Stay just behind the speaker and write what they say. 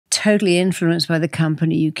totally influenced by the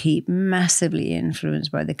company you keep, massively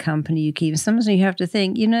influenced by the company you keep. And sometimes you have to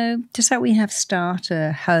think, you know, just like we have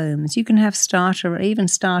starter homes, you can have even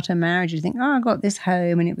starter marriages. You think, oh, I got this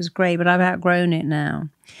home and it was great, but I've outgrown it now.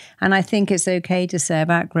 And I think it's okay to say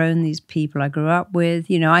I've outgrown these people I grew up with.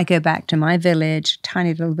 You know, I go back to my village,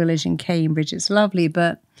 tiny little village in Cambridge. It's lovely,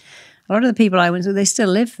 but a lot of the people I went to, they still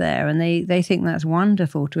live there, and they think that's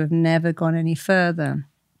wonderful to have never gone any further.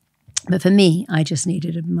 But for me, I just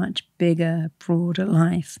needed a much bigger, broader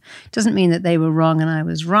life. It doesn't mean that they were wrong and I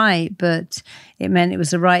was right, but it meant it was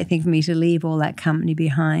the right thing for me to leave all that company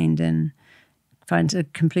behind and find a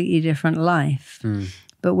completely different life.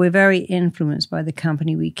 But we're very influenced by the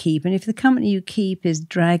company we keep. And if the company you keep is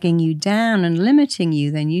dragging you down and limiting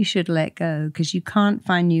you, then you should let go, because you can't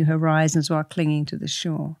find new horizons while clinging to the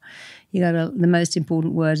shore. You got the most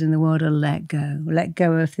important words in the world are let go. Let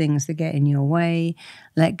go of things that get in your way.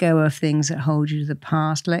 Let go of things that hold you to the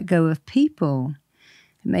past. Let go of people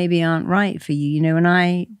that maybe aren't right for you. You know, when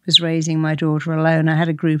I was raising my daughter alone, I had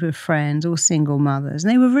a group of friends, all single mothers,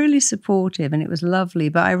 and they were really supportive and it was lovely.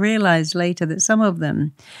 But I realized later that some of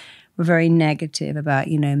them were very negative about,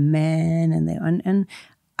 you know, men, and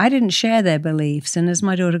I didn't share their beliefs. And as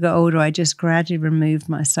my daughter got older, I just gradually removed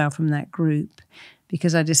myself from that group,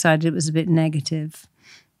 because I decided it was a bit negative.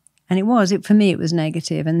 And for me, it was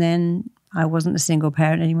negative. And then I wasn't a single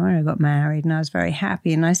parent anymore. I got married and I was very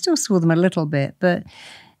happy. And I still saw them a little bit. But,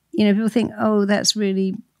 you know, people think, oh, that's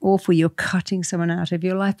really awful. You're cutting someone out of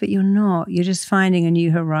your life. But you're not. You're just finding a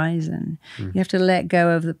new horizon. You have to let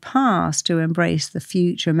go of the past to embrace the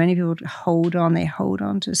future. Many people hold on. They hold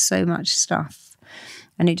on to so much stuff.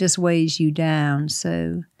 And it just weighs you down.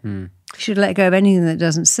 So you should let go of anything that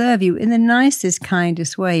doesn't serve you in the nicest,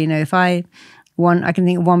 kindest way. You know, I can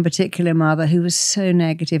think of one particular mother who was so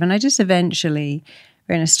negative, and I just eventually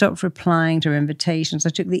stopped replying to her invitations. I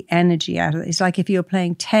took the energy out of it. It's like if you're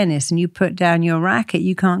playing tennis and you put down your racket,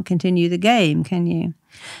 you can't continue the game, can you?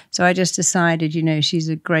 So I just decided, you know, she's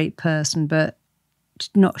a great person, but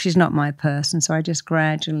she's not my person. So I just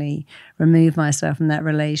gradually removed myself from that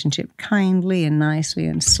relationship, kindly and nicely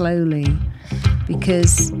and slowly,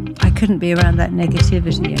 because I couldn't be around that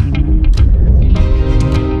negativity anymore.